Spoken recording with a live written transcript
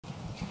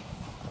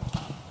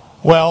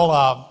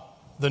Well,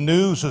 the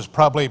news has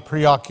probably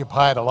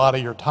preoccupied a lot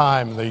of your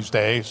time these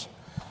days.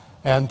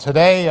 And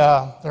today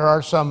there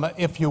are some,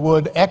 if you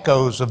would,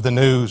 echoes of the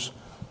news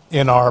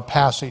in our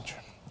passage.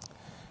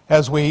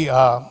 As we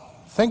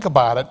think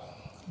about it,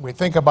 we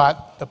think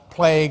about the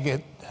plague.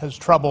 It has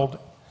troubled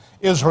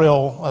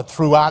Israel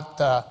throughout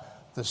the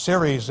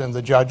series in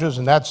the Judges,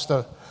 and that's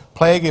the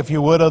plague, if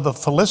you would, of the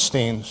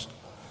Philistines.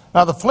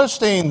 Now, the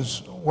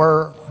Philistines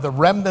were the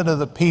remnant of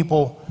the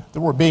people that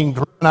were being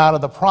driven out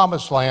of the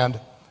Promised Land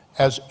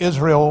as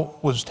Israel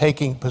was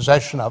taking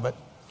possession of it.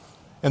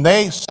 And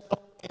they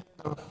settled in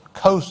the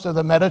coast of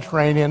the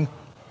Mediterranean,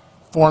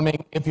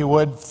 forming, if you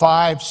would,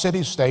 5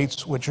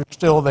 city-states, which are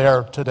still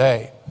there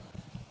today.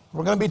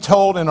 We're going to be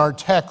told in our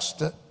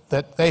text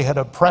that they had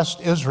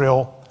oppressed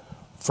Israel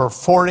for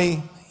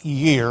 40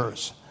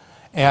 years.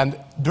 And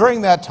during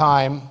that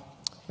time,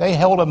 they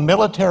held a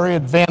military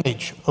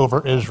advantage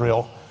over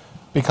Israel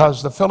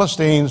because the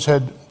Philistines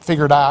had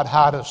figured out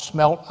how to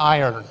smelt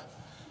iron.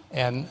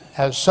 And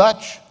as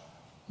such,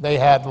 they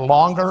had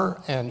longer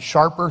and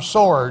sharper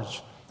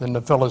swords than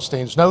the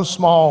Philistines. No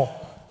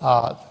small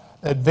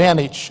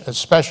advantage,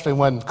 especially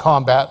when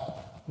combat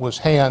was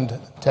hand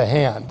to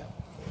hand.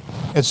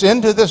 It's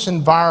into this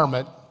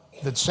environment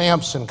that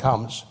Samson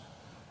comes.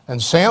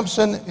 And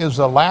Samson is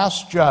the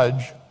last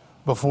judge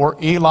before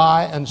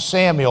Eli and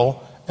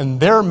Samuel in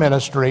their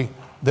ministry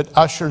that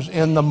ushers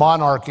in the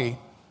monarchy.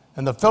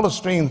 And the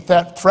Philistine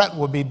threat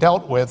will be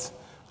dealt with,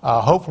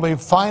 hopefully,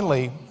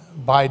 finally,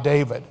 by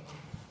David.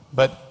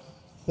 But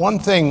one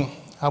thing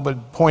I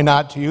would point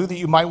out to you that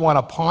you might want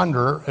to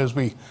ponder as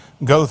we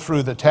go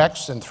through the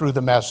text and through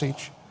the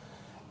message,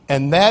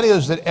 and that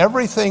is that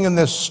everything in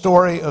this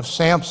story of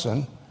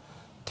Samson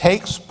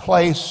takes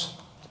place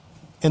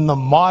in the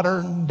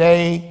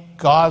modern-day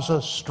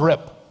Gaza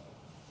Strip,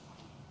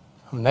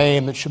 a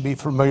name that should be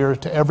familiar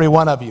to every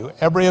one of you.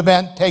 Every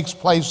event takes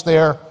place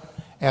there,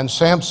 and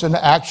Samson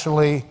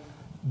actually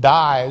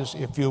dies,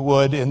 if you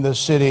would, in the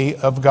city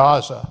of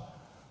Gaza.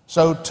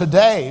 So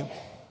today,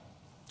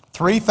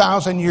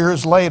 3,000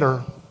 years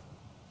later,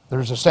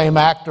 there's the same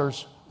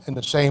actors in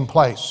the same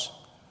place.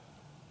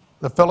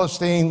 The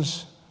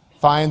Philistines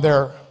find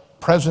their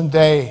present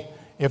day,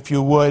 if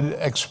you would,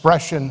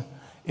 expression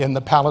in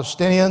the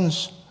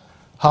Palestinians.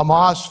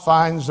 Hamas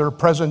finds their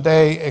present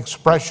day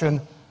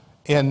expression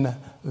in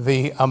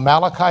the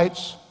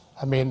Amalekites.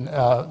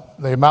 The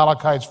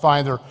Amalekites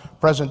find their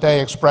present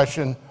day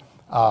expression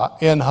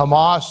in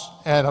Hamas.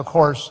 And of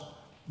course,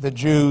 the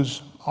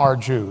Jews are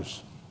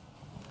Jews.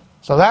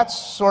 So that's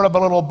sort of a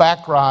little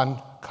background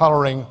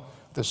coloring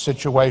the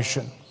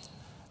situation.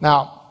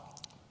 Now,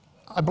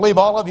 I believe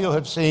all of you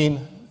have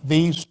seen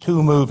these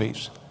 2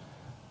 movies.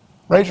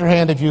 Raise your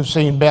hand if you've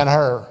seen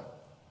Ben-Hur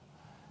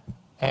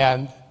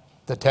and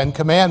the 10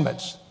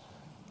 Commandments.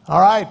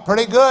 All right,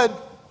 pretty good.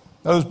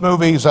 Those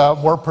movies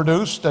were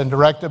produced and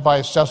directed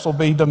by Cecil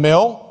B.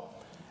 DeMille.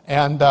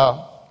 And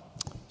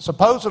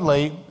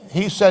supposedly,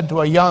 he said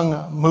to a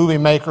young movie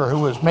maker who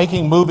was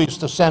making movies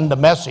to send a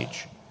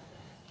message,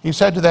 he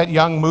said to that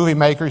young movie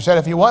maker, he said,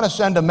 if you want to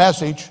send a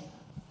message,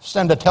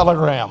 send a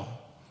telegram.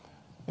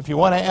 If you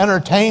want to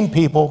entertain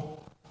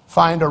people,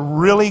 find a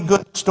really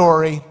good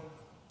story,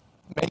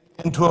 make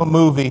it into a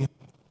movie,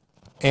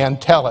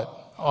 and tell it.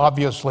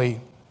 Obviously,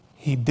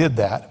 he did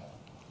that.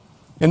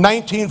 In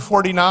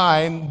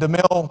 1949,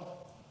 DeMille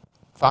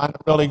found a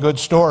really good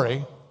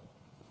story,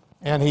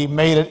 and he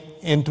made it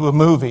into a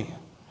movie.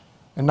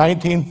 In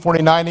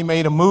 1949, he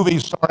made a movie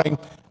starring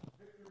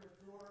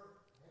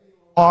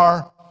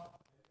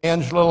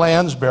Angela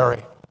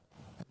Lansbury.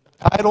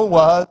 The title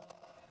was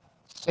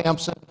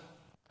Samson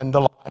and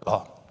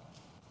Delilah.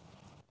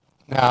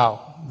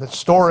 Now, the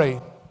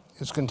story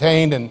is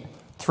contained in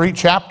 3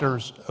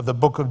 chapters of the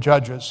book of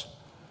Judges.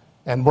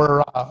 And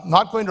we're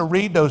not going to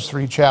read those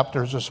 3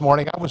 chapters this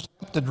morning. I was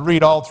tempted to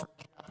read all 3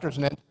 chapters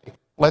and then say,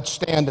 let's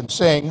stand and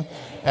sing.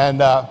 And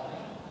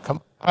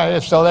come on,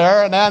 it's still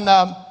there. And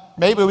then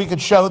maybe we could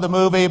show the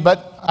movie,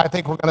 but I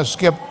think we're going to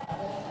skip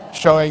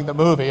showing the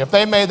movie. If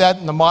they made that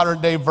in the modern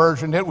day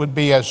version, it would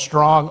be a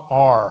strong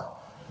R.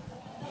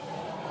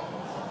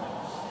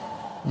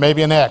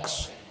 Maybe an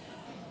X.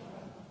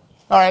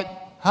 All right,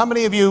 how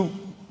many of you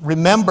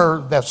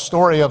remember that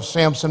story of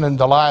Samson and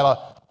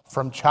Delilah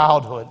from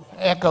childhood?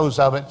 Echoes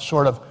of it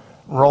sort of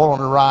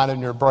rolling around in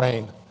your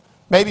brain.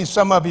 Maybe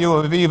some of you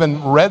have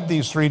even read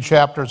these 3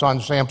 chapters on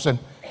Samson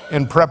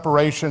in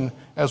preparation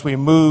as we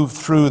move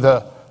through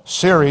the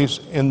series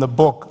in the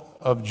book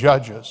of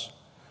Judges.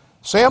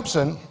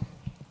 Samson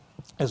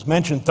is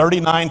mentioned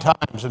 39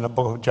 times in the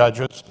book of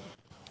Judges,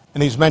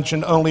 and he's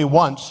mentioned only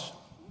once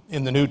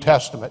in the New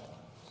Testament,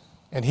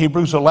 in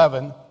Hebrews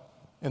 11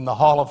 in the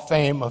Hall of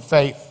Fame of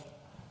Faith.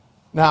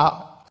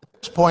 Now,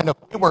 at this point, if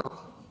we were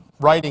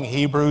writing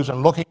Hebrews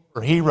and looking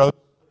for heroes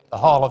in the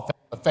Hall of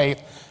Fame of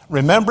Faith,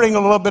 remembering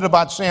a little bit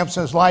about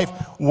Samson's life,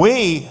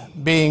 we,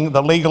 being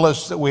the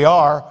legalists that we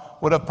are,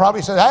 would have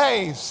probably said,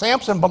 hey,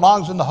 Samson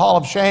belongs in the Hall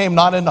of Shame,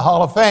 not in the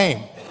Hall of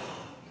Fame.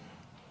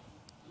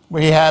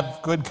 We have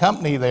good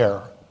company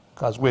there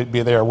because we'd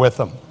be there with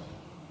them.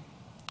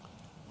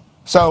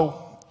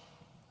 So,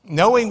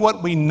 knowing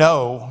what we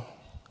know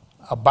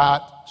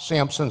about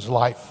Samson's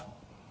life,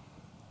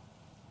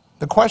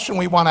 the question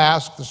we want to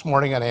ask this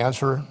morning and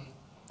answer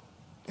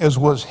is,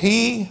 was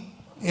he,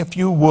 if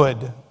you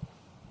would,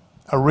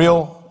 a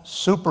real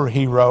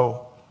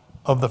superhero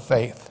of the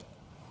faith?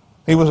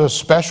 He was a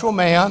special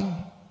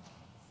man,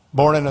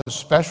 born in a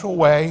special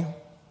way,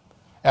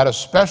 at a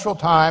special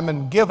time,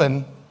 and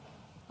given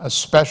a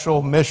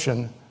special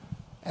mission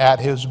at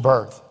his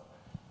birth.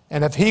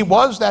 And if he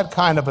was that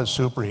kind of a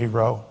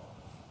superhero,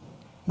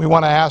 we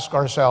want to ask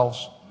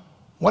ourselves,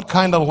 what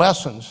kind of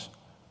lessons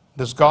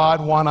does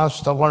God want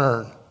us to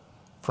learn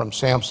from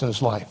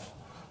Samson's life?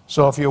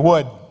 So if you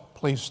would,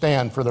 please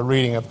stand for the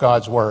reading of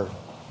God's word.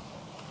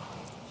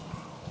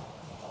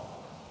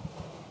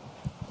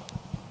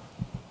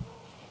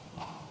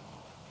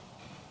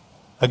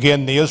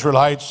 Again, the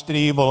Israelites did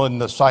evil in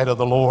the sight of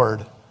the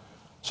Lord.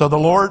 So the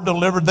Lord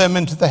delivered them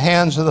into the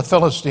hands of the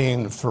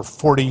Philistines for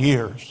 40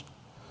 years.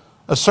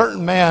 A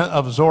certain man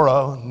of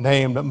Zorah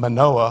named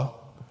Manoah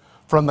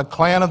from the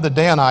clan of the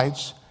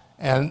Danites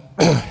and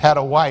had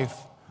a wife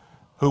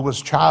who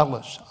was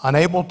childless,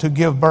 unable to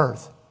give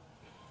birth.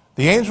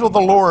 The angel of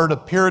the Lord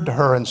appeared to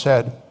her and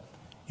said,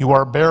 "You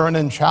are barren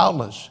and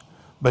childless,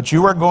 but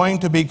you are going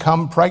to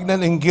become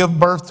pregnant and give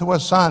birth to a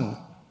son.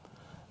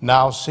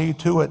 Now see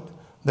to it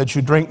that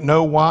you drink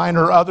no wine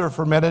or other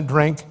fermented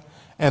drink,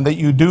 and that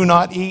you do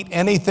not eat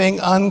anything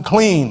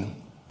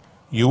unclean.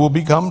 You will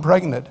become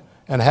pregnant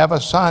and have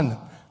a son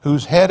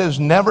whose head is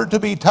never to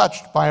be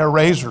touched by a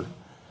razor,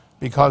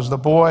 because the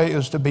boy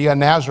is to be a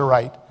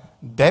Nazirite,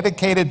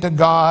 dedicated to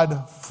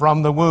God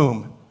from the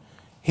womb.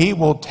 He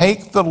will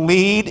take the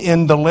lead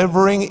in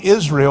delivering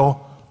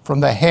Israel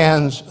from the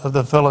hands of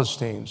the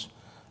Philistines."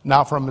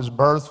 Now from his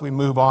birth, we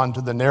move on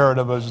to the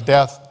narrative of his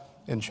death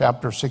in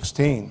chapter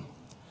 16.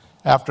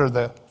 After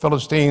the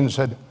Philistines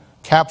had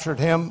captured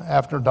him,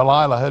 after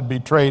Delilah had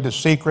betrayed his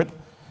secret,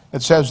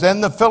 it says,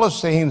 "Then the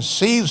Philistines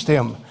seized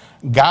him,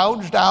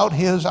 gouged out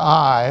his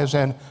eyes,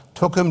 and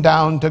took him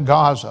down to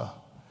Gaza.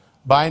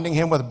 Binding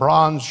him with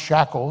bronze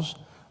shackles,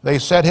 they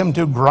set him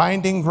to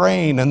grinding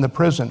grain in the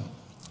prison.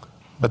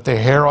 But the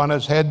hair on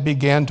his head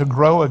began to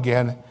grow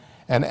again,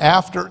 and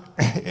after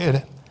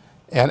it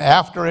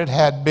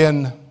had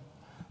been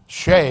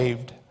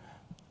shaved,"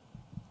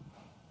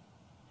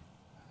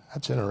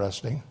 that's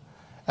interesting.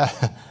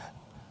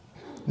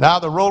 "Now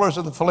the rulers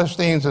of the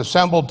Philistines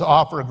assembled to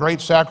offer a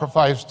great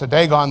sacrifice to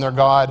Dagon their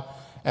god,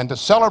 and to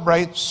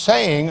celebrate,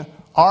 saying,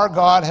 'Our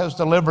God has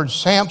delivered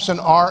Samson,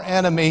 our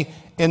enemy,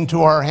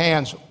 into our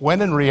hands,'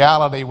 when in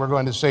reality we're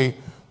going to see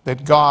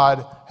that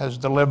God has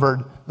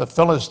delivered the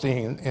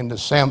Philistine into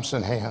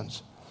Samson's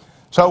hands.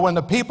 So when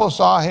the people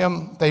saw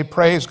him, they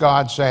praised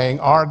God, saying,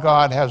 'Our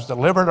God has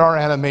delivered our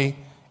enemy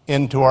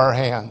into our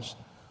hands,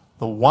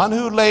 the one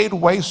who laid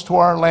waste to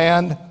our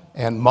land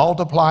and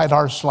multiplied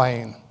our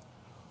slain.'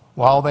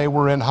 While they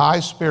were in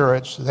high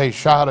spirits, they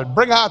shouted,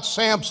 'Bring out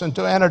Samson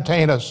to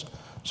entertain us.'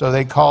 So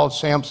they called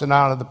Samson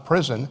out of the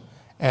prison,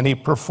 and he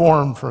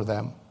performed for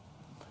them.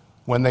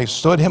 When they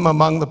stood him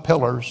among the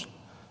pillars,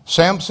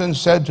 Samson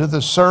said to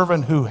the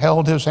servant who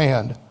held his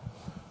hand,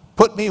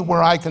 'Put me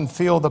where I can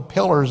feel the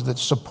pillars that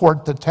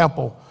support the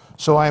temple,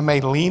 so I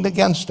may lean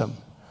against them.'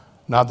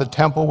 Now the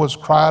temple was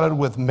crowded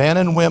with men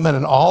and women,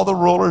 and all the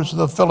rulers of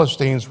the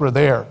Philistines were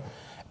there.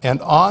 And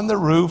on the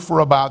roof were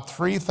about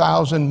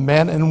 3,000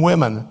 men and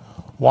women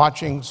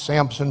watching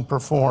Samson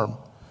perform.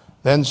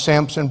 Then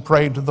Samson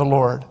prayed to the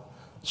Lord,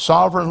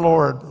 'Sovereign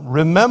Lord,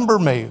 remember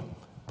me.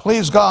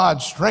 Please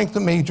God,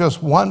 strengthen me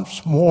just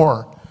once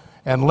more,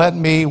 and let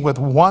me with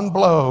one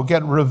blow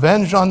get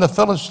revenge on the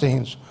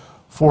Philistines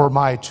for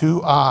my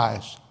 2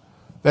 eyes.'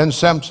 Then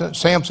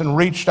Samson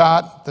reached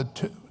out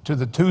to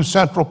the 2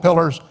 central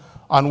pillars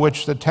on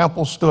which the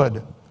temple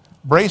stood,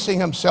 bracing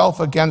himself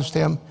against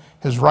him,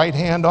 his right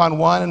hand on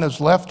one and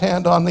his left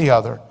hand on the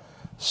other.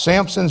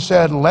 Samson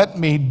said, 'Let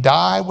me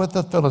die with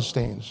the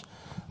Philistines.'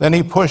 Then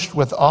he pushed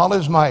with all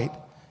his might,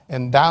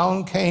 and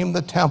down came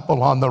the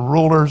temple on the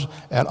rulers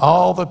and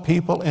all the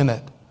people in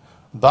it.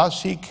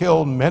 Thus he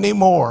killed many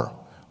more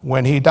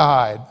when he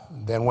died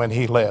than when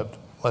he lived."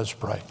 Let's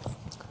pray.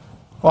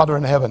 Father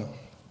in heaven,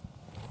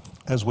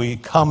 as we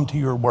come to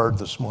your word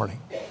this morning,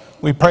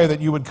 we pray that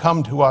you would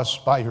come to us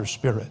by your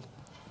Spirit,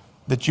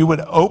 that you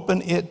would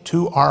open it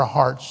to our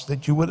hearts,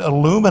 that you would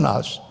illumine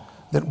us,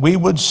 that we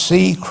would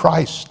see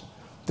Christ,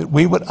 that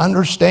we would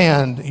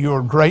understand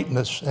your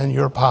greatness and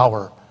your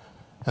power,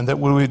 and that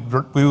we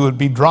would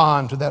be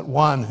drawn to that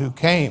one who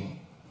came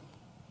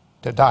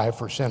to die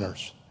for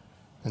sinners.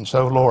 And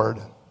so,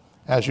 Lord,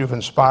 as you've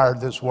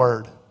inspired this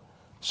word,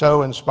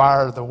 so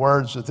inspire the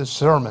words of this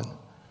sermon,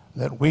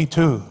 that we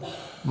too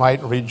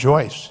might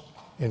rejoice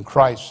in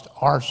Christ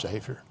our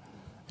Savior.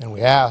 And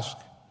we ask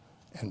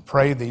and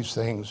pray these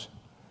things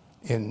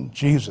in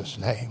Jesus'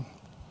 name.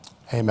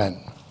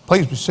 Amen.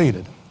 Please be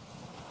seated.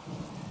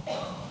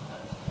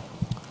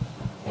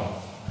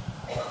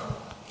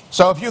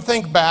 So if you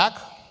think back,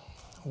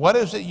 what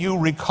is it you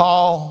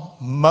recall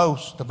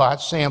most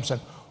about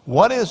Samson?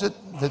 What is it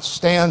that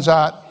stands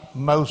out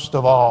most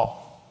of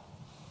all?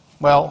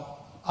 Well,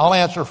 I'll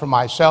answer for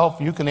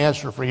myself. You can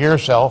answer for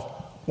yourself.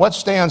 What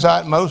stands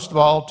out most of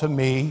all to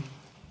me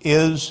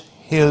is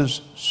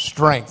his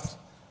strength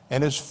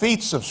and his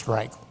feats of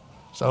strength.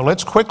 So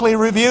let's quickly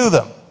review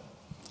them.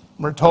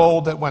 We're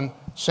told that when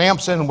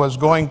Samson was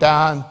going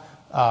down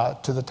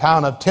to the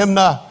town of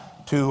Timnah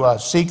to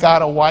seek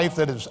out a wife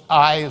that his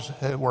eyes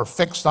were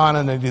fixed on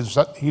and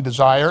he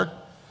desired,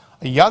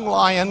 a young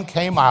lion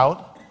came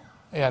out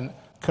and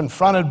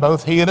confronted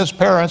both he and his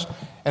parents,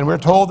 and we're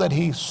told that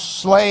he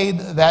slayed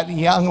that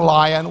young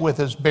lion with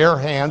his bare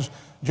hands,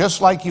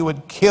 just like you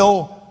would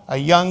kill a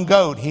young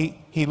goat.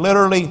 He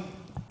literally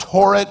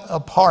tore it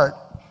apart.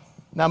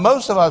 Now,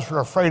 most of us are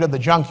afraid of the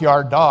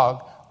junkyard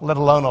dog, let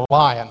alone a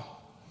lion.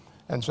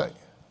 And say,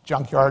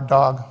 junkyard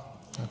dog?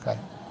 Okay.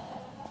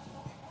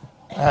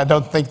 I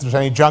don't think there's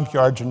any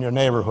junkyards in your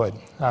neighborhood.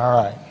 All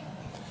right.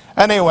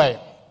 Anyway,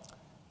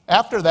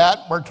 after that,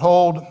 we're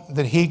told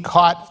that he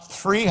caught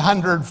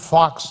 300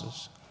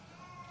 foxes,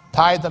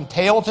 tied them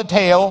tail to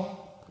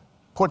tail,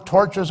 put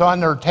torches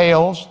on their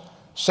tails,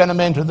 sent them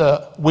into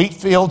the wheat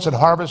fields at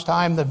harvest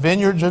time, the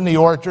vineyards and the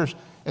orchards,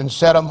 and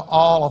set them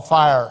all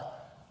afire.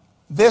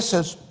 This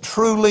is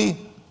truly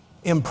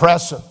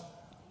impressive.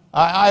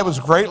 I was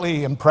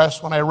greatly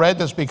impressed when I read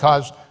this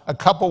because a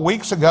couple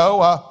weeks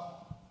ago,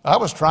 I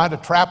was trying to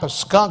trap a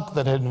skunk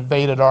that had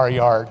invaded our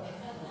yard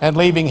and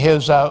leaving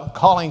his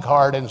calling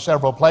card in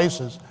several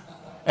places.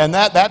 And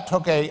that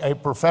took a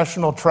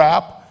professional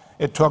trap.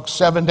 It took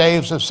 7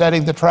 days of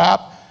setting the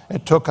trap.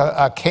 It took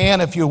a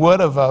can, if you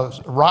would, of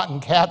rotten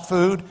cat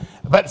food.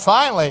 But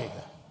finally,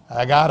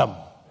 I got him.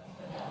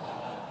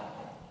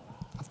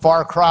 A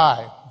far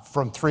cry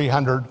from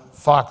 300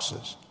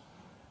 foxes.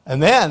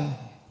 And then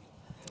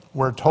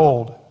we're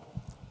told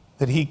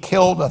that he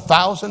killed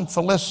 1,000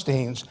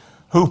 Philistines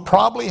who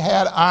probably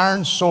had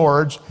iron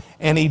swords,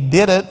 and he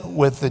did it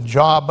with the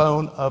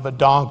jawbone of a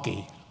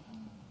donkey.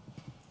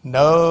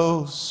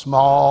 No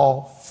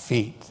small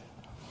feat.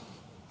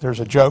 There's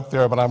a joke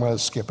there, but I'm going to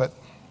skip it.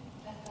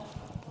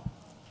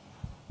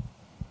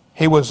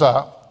 He was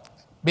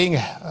being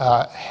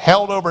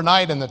held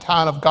overnight in the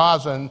town of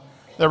Gaza, and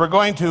they were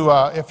going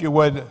to, if you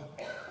would,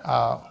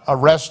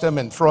 arrest him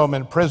and throw him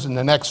in prison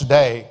the next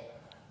day.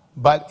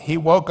 But he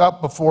woke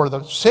up before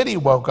the city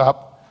woke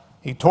up.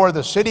 He tore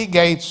the city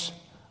gates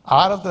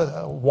out of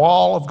the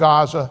wall of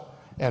Gaza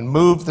and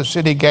moved the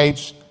city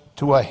gates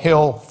to a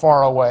hill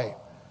far away.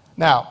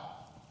 Now,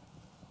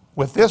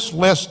 with this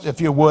list,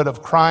 if you would,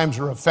 of crimes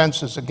or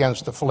offenses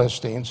against the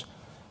Philistines,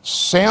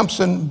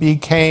 Samson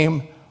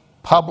became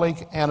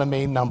public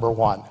enemy number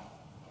one.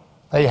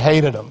 They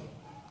hated him.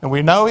 And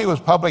we know he was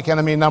public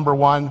enemy number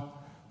one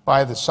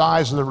by the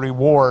size of the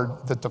reward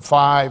that the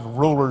 5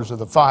 rulers of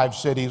the 5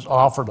 cities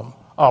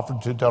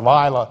offered to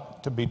Delilah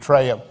to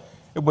betray him.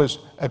 It was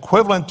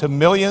equivalent to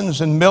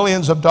millions and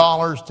millions of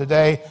dollars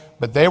today,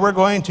 but they were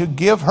going to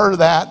give her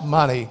that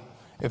money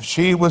if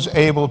she was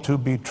able to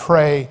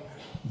betray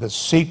the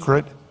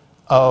secret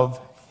of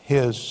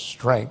his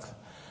strength.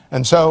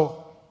 And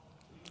so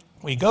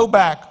we go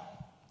back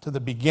to the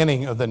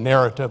beginning of the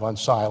narrative on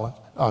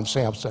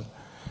Samson.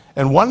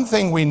 And one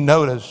thing we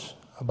notice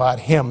about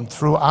him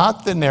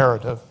throughout the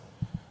narrative,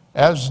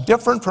 as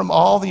different from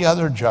all the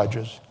other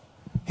judges,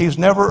 he's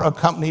never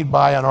accompanied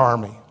by an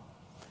army.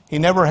 He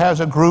never has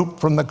a group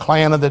from the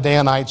clan of the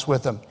Danites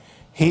with him.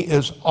 He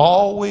is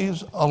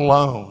always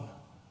alone.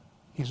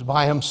 He's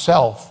by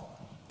himself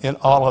in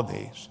all of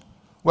these.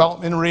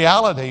 Well, in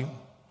reality,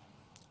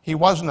 he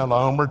wasn't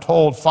alone. We're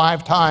told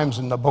 5 times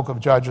in the book of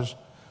Judges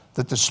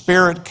that the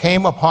Spirit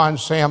came upon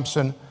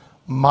Samson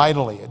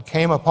mightily. It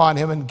came upon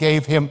him and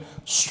gave him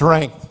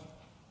strength.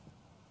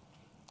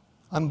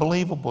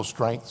 Unbelievable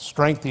strength,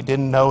 strength he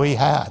didn't know he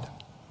had.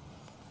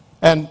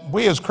 And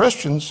we as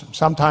Christians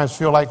sometimes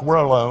feel like we're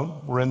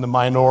alone, we're in the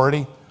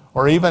minority,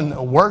 or even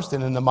worse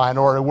than in the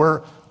minority,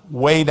 we're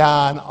way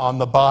down on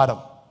the bottom.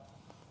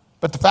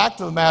 But the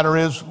fact of the matter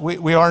is,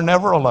 we are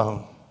never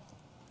alone.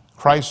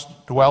 Christ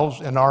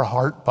dwells in our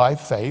heart by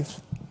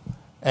faith,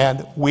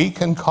 and we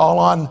can call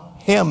on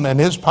him and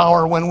his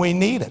power when we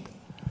need it.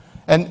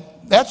 And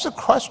that's a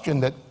question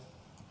that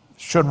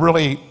should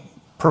really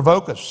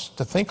provoke us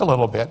to think a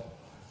little bit.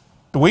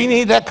 Do we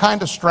need that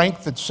kind of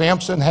strength that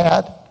Samson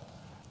had?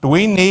 Do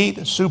we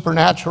need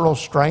supernatural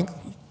strength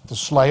to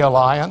slay a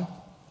lion?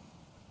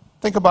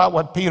 Think about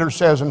what Peter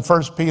says in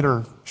 1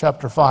 Peter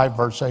chapter 5,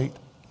 verse 8.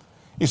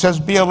 He says,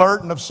 "Be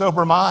alert and of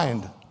sober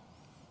mind.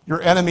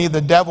 Your enemy, the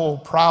devil,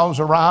 prowls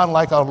around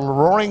like a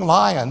roaring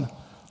lion,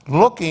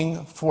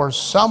 looking for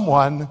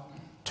someone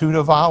to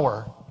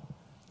devour."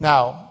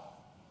 Now,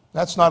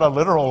 that's not a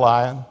literal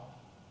lion,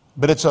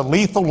 but it's a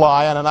lethal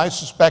lion, and I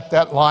suspect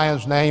that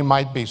lion's name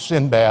might be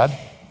Sinbad.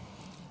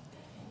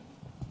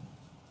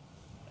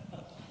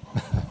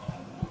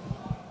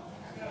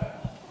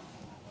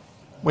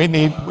 We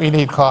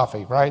need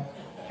coffee, right?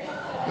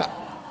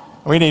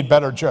 We need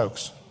better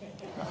jokes.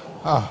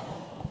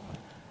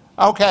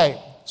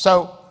 Okay,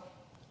 so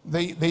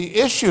the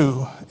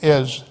issue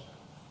is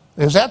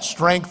that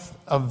strength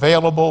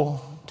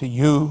available to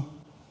you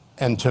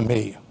and to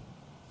me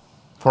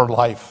for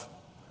life?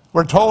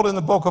 We're told in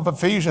the book of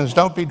Ephesians,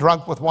 don't be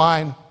drunk with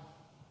wine,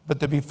 but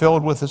to be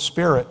filled with the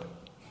Spirit.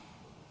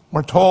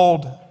 We're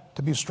told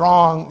to be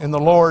strong in the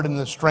Lord and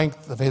the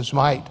strength of his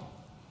might.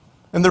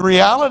 And the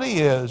reality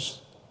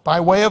is, by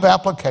way of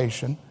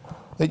application,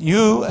 that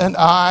you and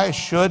I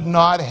should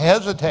not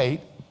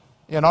hesitate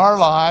in our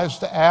lives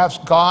to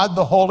ask God,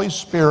 the Holy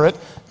Spirit,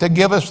 to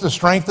give us the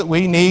strength that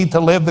we need to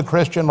live the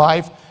Christian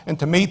life and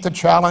to meet the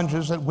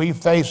challenges that we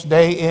face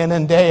day in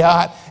and day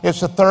out. It's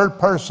the third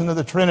person of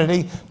the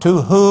Trinity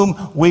to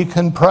whom we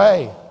can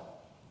pray,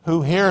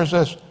 who hears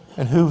us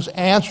and who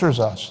answers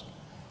us.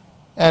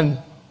 And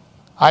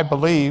I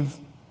believe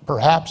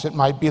perhaps it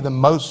might be the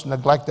most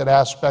neglected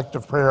aspect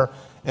of prayer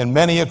in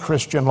many a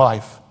Christian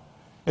life.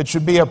 It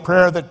should be a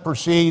prayer that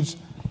precedes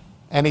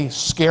any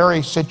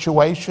scary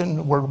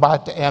situation we're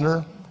about to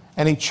enter,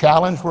 any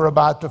challenge we're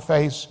about to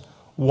face,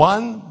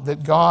 one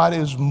that God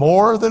is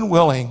more than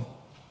willing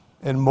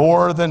and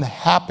more than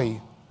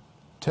happy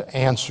to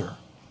answer.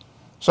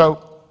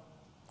 So,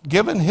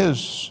 given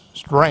his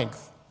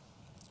strength,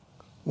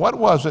 what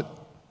was it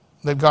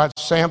that got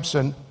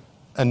Samson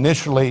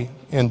initially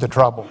into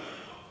trouble?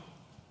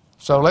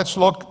 So let's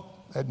look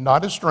at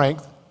not his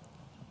strength,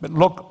 but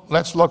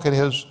let's look at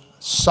his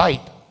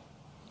sight.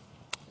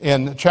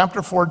 In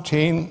chapter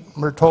 14,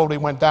 we're told he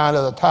went down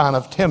to the town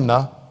of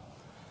Timnah.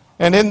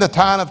 And in the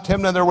town of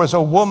Timnah, there was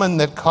a woman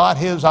that caught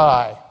his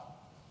eye.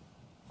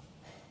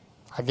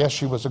 I guess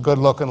she was a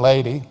good-looking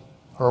lady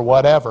or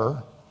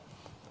whatever.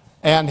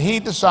 And he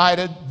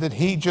decided that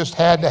he just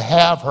had to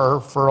have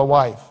her for a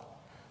wife.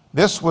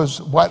 This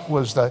was what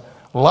was the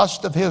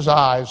lust of his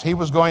eyes. He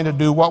was going to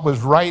do what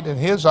was right in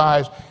his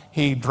eyes.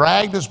 He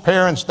dragged his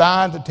parents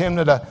down to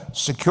Timnah to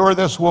secure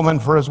this woman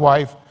for his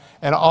wife.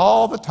 And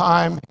all the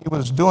time he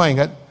was doing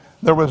it,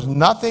 there was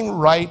nothing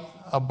right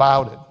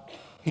about it.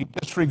 He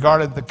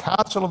disregarded the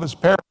counsel of his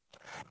parents.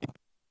 He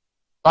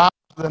vowed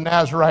to the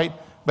Nazirite,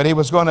 but he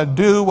was going to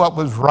do what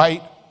was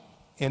right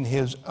in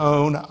his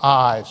own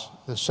eyes.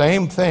 The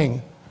same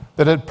thing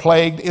that had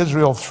plagued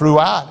Israel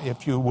throughout,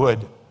 if you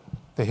would,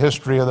 the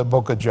history of the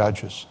book of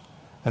Judges.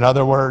 In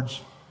other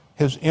words,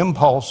 his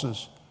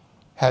impulses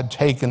had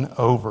taken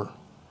over.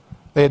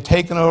 They had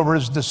taken over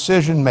his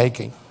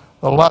decision-making,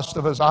 the lust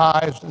of his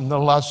eyes and the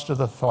lust of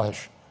the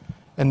flesh.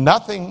 And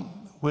nothing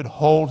would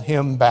hold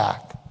him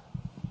back.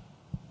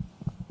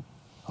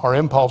 Our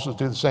impulses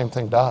do the same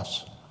thing to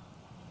us.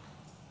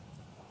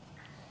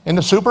 In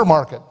the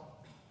supermarket,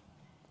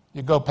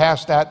 you go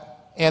past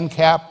that end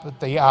cap at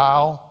the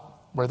aisle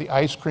where the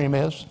ice cream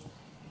is.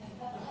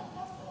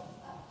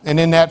 And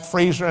in that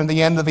freezer in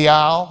the end of the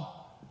aisle,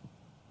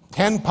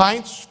 10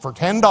 pints for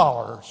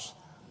 $10.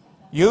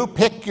 You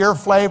pick your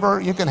flavor.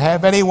 You can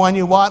have any one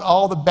you want,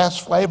 all the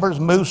best flavors,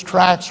 Moose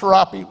Tracks,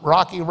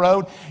 Rocky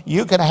Road.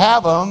 You can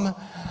have them.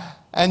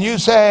 And you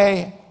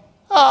say,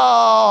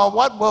 oh,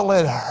 what will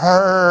it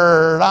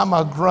hurt? I'm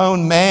a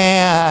grown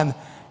man.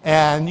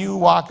 And you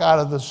walk out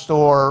of the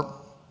store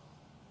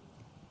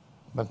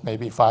with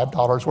maybe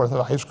 $5 worth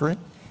of ice cream.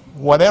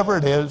 Whatever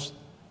it is,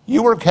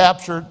 you were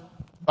captured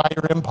by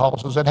your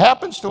impulses. It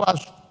happens to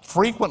us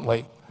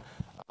frequently.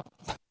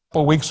 A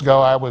couple weeks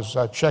ago, I was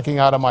checking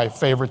out of my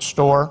favorite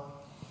store,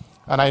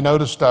 and I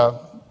noticed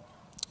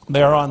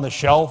there on the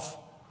shelf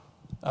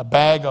a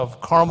bag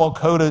of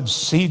caramel-coated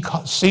sea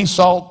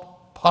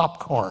salt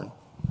popcorn.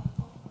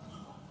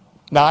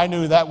 Now, I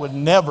knew that would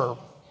never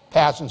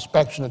pass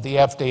inspection at the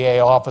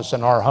FDA office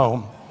in our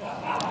home.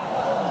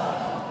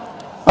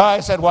 I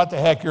said, what the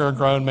heck, you're a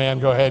grown man,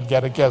 go ahead,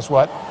 get it. Guess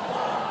what?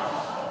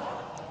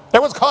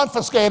 It was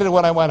confiscated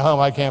when I went home.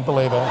 I can't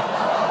believe it.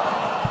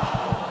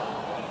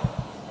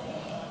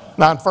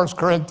 Now in 1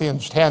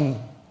 Corinthians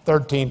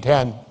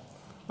 13:10,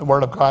 the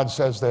Word of God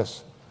says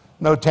this: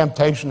 no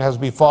temptation has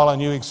befallen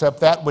you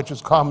except that which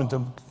is common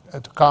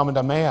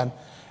to man.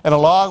 And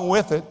along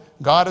with it,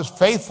 God is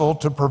faithful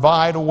to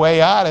provide a way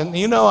out. And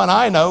you know, and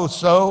I know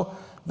so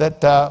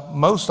that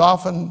most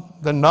often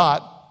than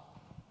not,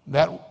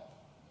 that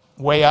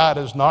way out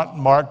is not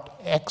marked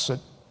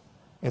exit.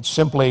 It's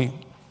simply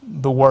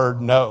the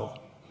word no.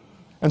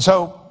 And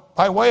so,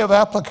 by way of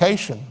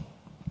application,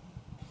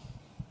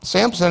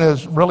 Samson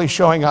is really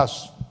showing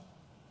us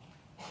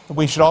that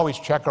we should always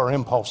check our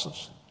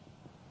impulses.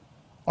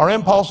 Our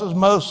impulses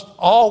most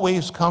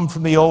always come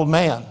from the old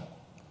man,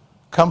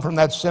 come from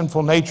that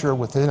sinful nature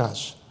within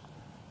us.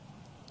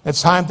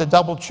 It's time to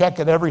double check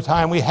it every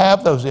time we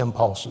have those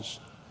impulses.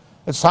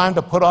 It's time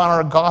to put on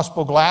our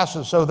gospel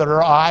glasses so that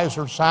our eyes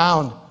are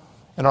sound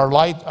and our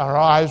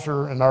eyes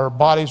and our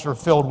bodies are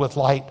filled with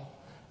light,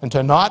 and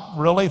to not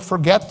really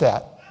forget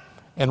that.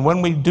 And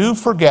when we do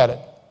forget it,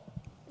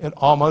 it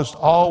almost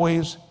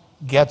always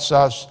gets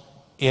us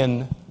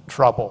in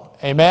trouble.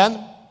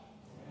 Amen?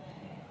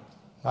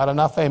 Not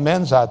enough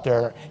amens out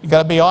there. You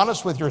got to be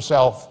honest with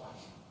yourself.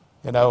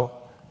 You know,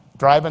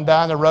 driving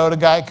down the road, a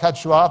guy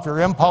cuts you off. Your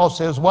impulse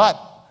is what?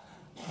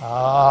 You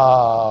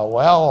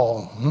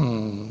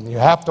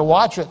have to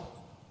watch it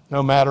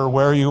no matter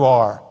where you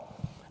are.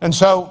 And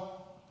so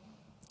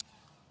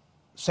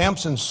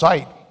Samson's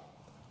sight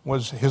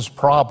was his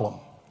problem.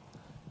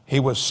 He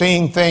was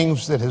seeing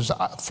things that his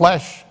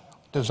flesh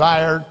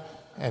desired,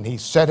 and he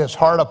set his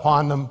heart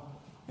upon them,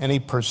 and he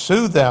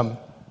pursued them,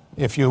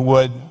 if you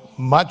would,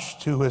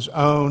 much to his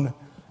own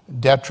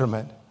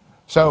detriment.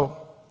 So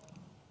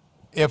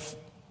if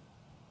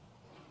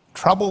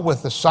trouble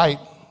with the sight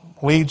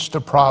leads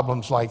to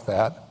problems like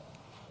that,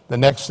 the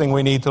next thing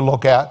we need to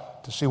look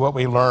at to see what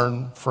we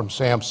learn from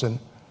Samson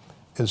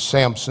is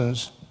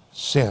Samson's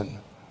sin.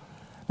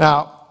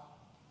 Now,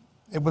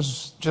 it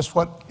was just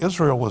what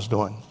Israel was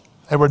doing.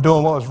 They were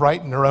doing what was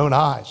right in their own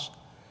eyes.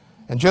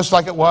 And just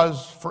like it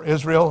was for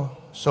Israel,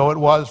 so it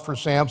was for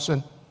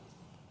Samson,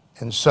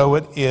 and so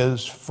it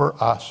is for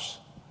us.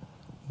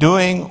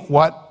 Doing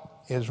what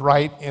is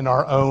right in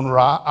our own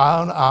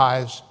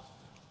eyes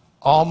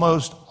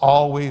almost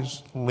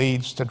always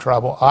leads to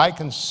trouble. I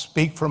can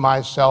speak for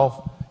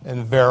myself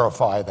and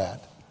verify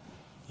that.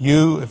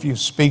 You, if you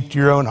speak to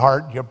your own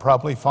heart, you'll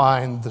probably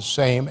find the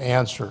same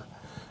answer.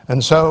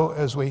 And so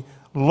as we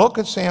look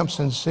at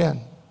Samson's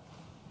sin,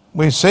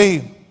 we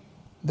see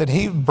that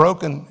he'd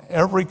broken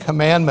every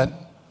commandment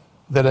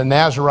that a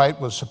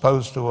Nazirite was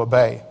supposed to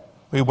obey.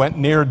 He went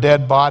near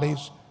dead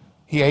bodies.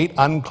 He ate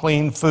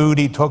unclean food.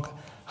 He took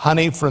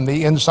honey from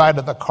the inside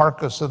of the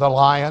carcass of the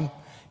lion.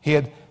 He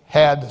had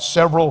had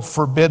several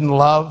forbidden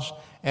loves,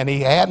 and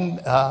he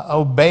hadn't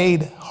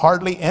obeyed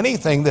hardly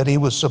anything that he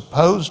was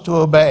supposed to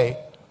obey.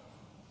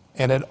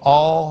 And it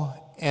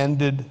all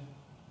ended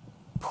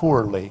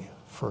poorly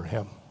for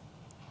him.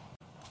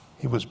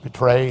 He was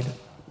betrayed.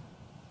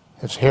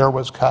 His hair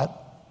was cut.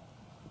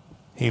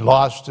 He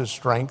lost his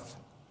strength.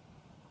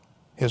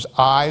 His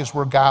eyes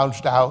were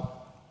gouged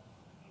out.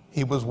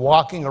 He was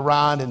walking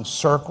around in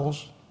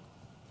circles,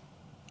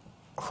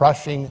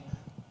 crushing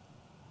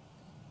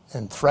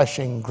and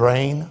threshing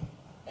grain.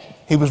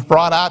 He was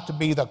brought out to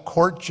be the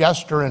court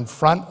jester in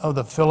front of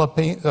the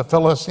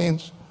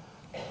Philistines.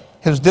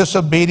 His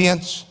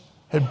disobedience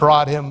had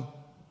brought him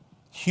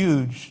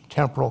huge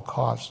temporal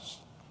costs.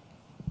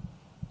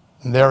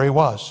 And there he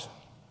was.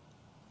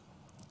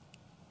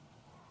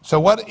 So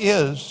what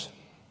is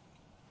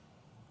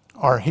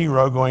our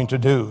hero going to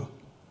do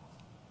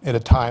at a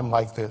time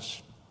like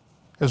this?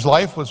 His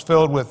life was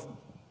filled with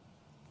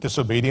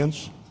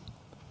disobedience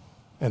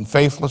and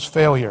faithless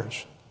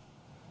failures.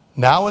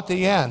 Now at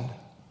the end,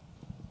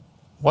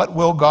 what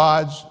will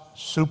God's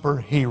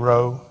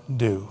superhero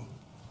do?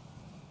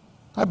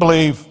 I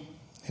believe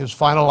his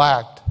final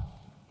act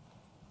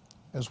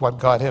is what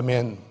got him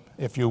in,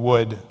 if you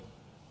would,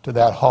 to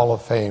that hall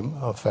of fame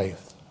of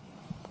faith.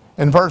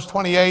 In verse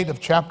 28 of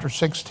chapter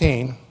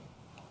 16,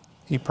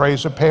 he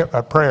prays a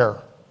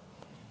prayer.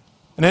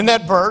 And in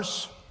that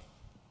verse,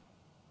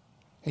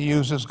 he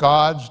uses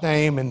God's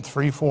name in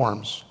three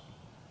forms.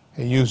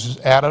 He uses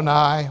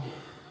Adonai,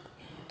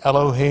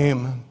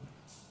 Elohim,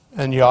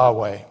 and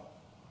Yahweh.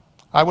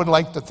 I would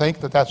like to think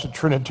that that's a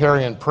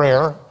Trinitarian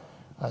prayer.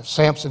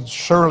 Samson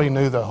surely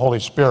knew the Holy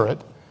Spirit.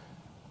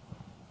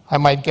 I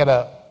might get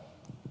a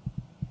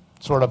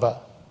sort of a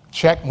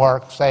check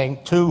mark saying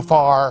too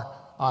far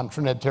on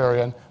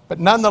Trinitarian, but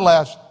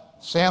nonetheless,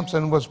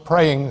 Samson was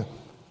praying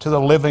to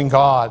the living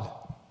God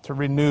to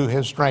renew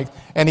his strength.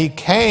 And he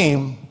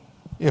came,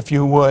 if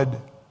you would,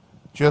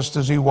 just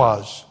as he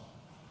was.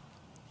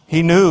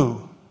 He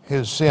knew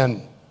his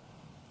sin.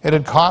 It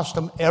had cost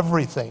him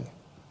everything.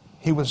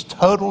 He was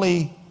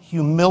totally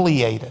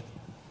humiliated.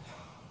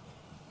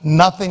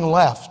 Nothing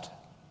left.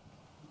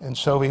 And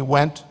so he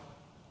went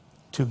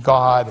to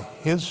God,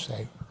 his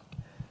Savior.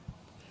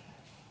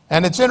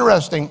 And it's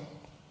interesting,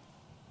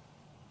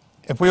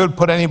 if we would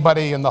put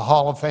anybody in the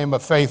Hall of Fame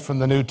of Faith from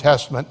the New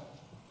Testament,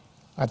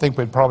 I think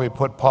we'd probably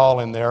put Paul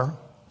in there.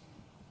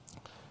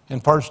 In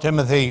 1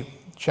 Timothy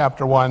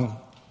chapter 1,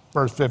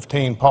 verse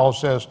 15, Paul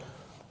says,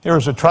 here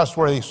is a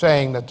trustworthy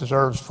saying that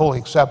deserves full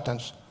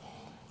acceptance.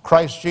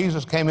 Christ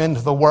Jesus came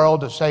into the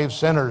world to save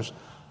sinners,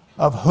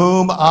 of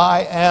whom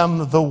I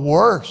am the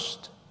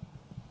worst.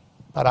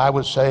 But I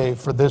was saved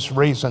for this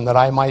reason, that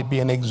I might be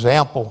an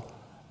example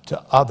to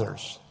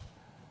others.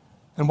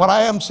 And what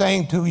I am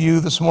saying to you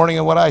this morning,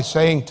 and what I'm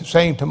saying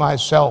to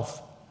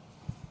myself,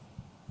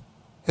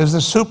 is the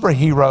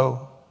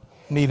superhero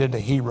needed a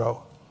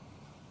hero.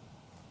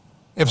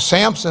 If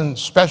Samson,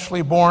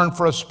 specially born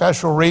for a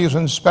special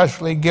reason,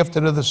 specially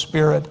gifted of the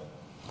Spirit,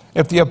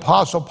 if the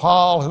Apostle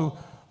Paul, who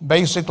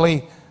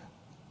basically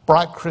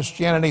brought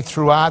Christianity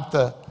throughout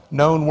the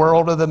known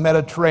world of the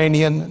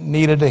Mediterranean,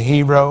 needed a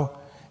hero,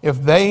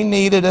 if they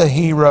needed a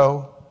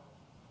hero,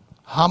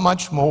 how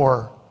much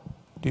more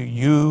do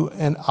you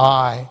and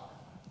I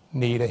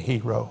need a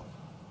hero?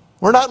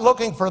 We're not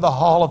looking for the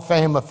Hall of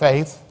Fame of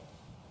Faith.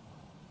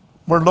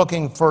 We're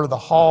looking for the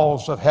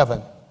halls of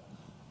heaven.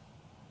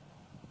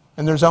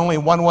 And there's only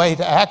one way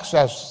to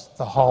access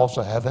the halls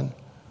of heaven,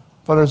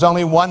 for there's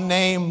only one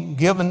name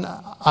given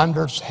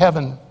under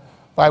heaven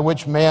by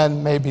which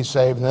man may be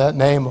saved. And that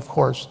name, of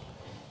course,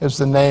 is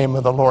the name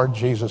of the Lord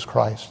Jesus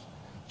Christ.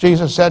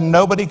 Jesus said,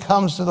 nobody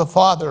comes to the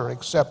Father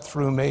except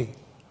through me.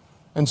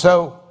 And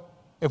so,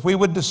 if we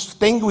would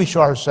distinguish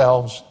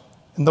ourselves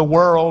in the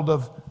world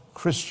of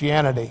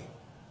Christianity,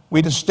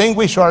 We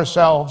distinguish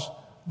ourselves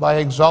by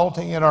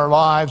exalting in our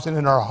lives and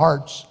in our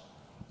hearts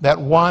that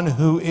one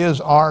who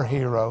is our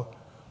hero,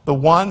 the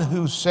one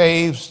who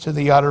saves to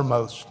the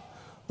uttermost,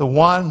 the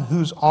one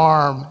whose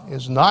arm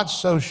is not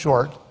so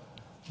short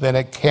that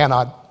it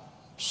cannot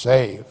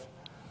save.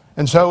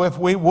 And so if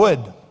we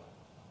would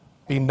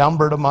be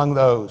numbered among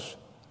those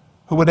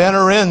who would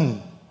enter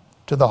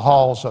into the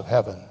halls of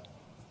heaven,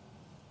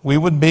 we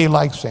would be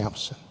like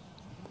Samson.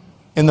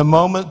 In the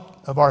moment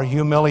of our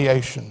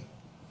humiliation,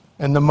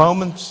 in the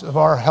moments of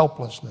our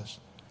helplessness,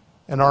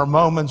 in our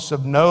moments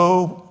of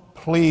no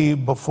plea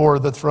before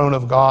the throne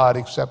of God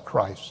except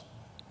Christ,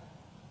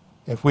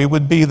 if we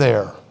would be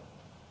there,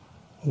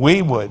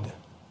 we would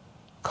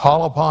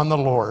call upon the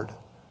Lord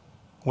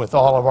with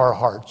all of our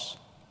hearts,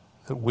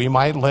 that we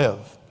might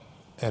live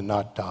and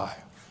not die.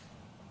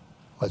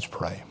 Let's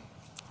pray.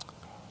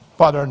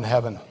 Father in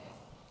heaven,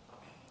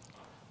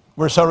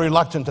 we're so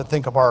reluctant to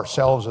think of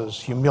ourselves as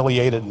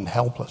humiliated and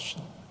helpless,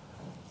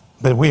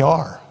 but we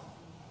are.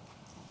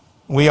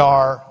 We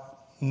are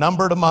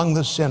numbered among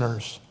the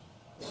sinners,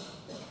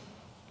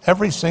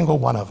 every single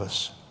one of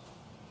us.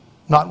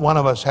 Not one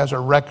of us has a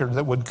record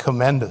that would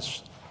commend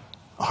us.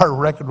 Our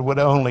record would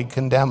only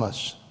condemn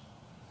us.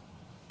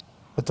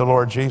 But the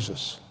Lord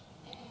Jesus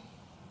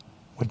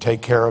would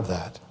take care of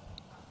that.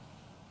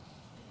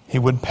 He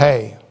would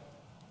pay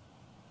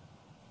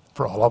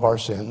for all of our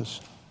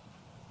sins,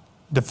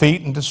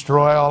 defeat and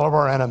destroy all of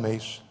our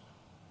enemies,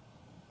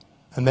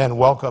 and then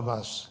welcome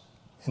us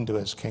into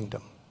his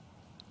kingdom.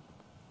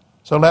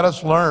 So let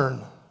us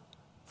learn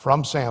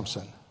from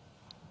Samson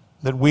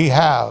that we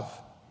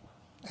have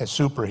a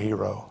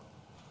superhero,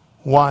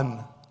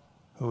 one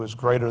who is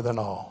greater than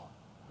all,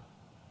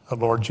 the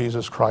Lord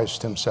Jesus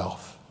Christ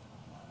himself.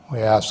 We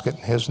ask it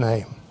in his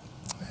name.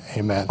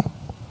 Amen.